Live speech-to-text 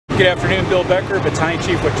Good afternoon, Bill Becker, Battalion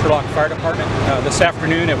Chief with Turlock Fire Department. This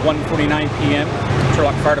afternoon at 1:49 p.m.,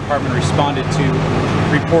 Turlock Fire Department responded to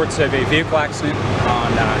reports of a vehicle accident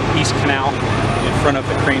on East Canal in front of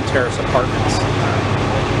the Crane Terrace Apartments.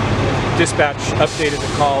 Dispatch updated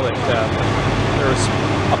the call that there was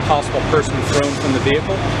a possible person thrown from the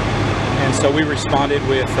vehicle, and so we responded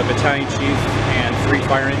with a Battalion Chief and 3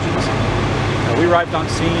 fire engines. We arrived on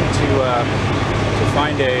scene to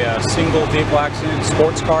find a single vehicle accident,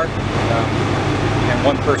 sports car, and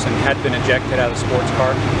 1 person had been ejected out of the sports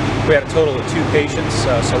car. We had a total of 2 patients,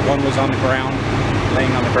 so 1 was on the ground,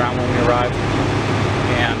 laying on the ground when we arrived,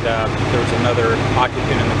 and there was another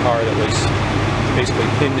occupant in the car that was basically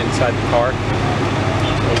pinned inside the car.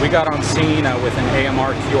 So we got on scene with an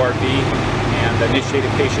AMR QRV and initiated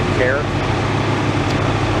patient care.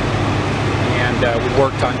 We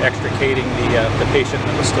worked on extricating the patient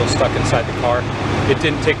that was still stuck inside the car. It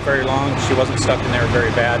didn't take very long. She wasn't stuck in there very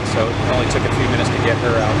bad, so it only took a few minutes to get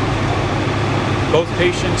her out. Both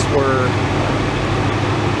patients were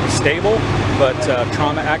stable, but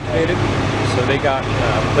trauma activated, so they got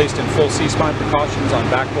placed in full C-spine precautions on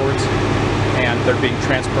backboards, and they're being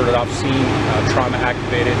transported off scene, trauma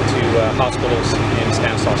activated, to hospitals in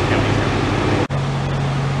Stanislaus County.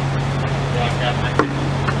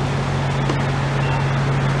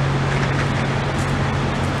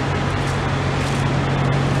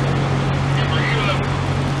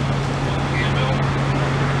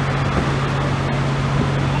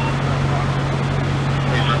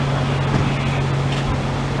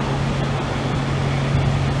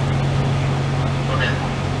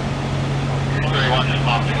 Just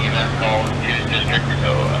popped an event call to the district,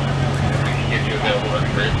 so we can get you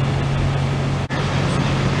available.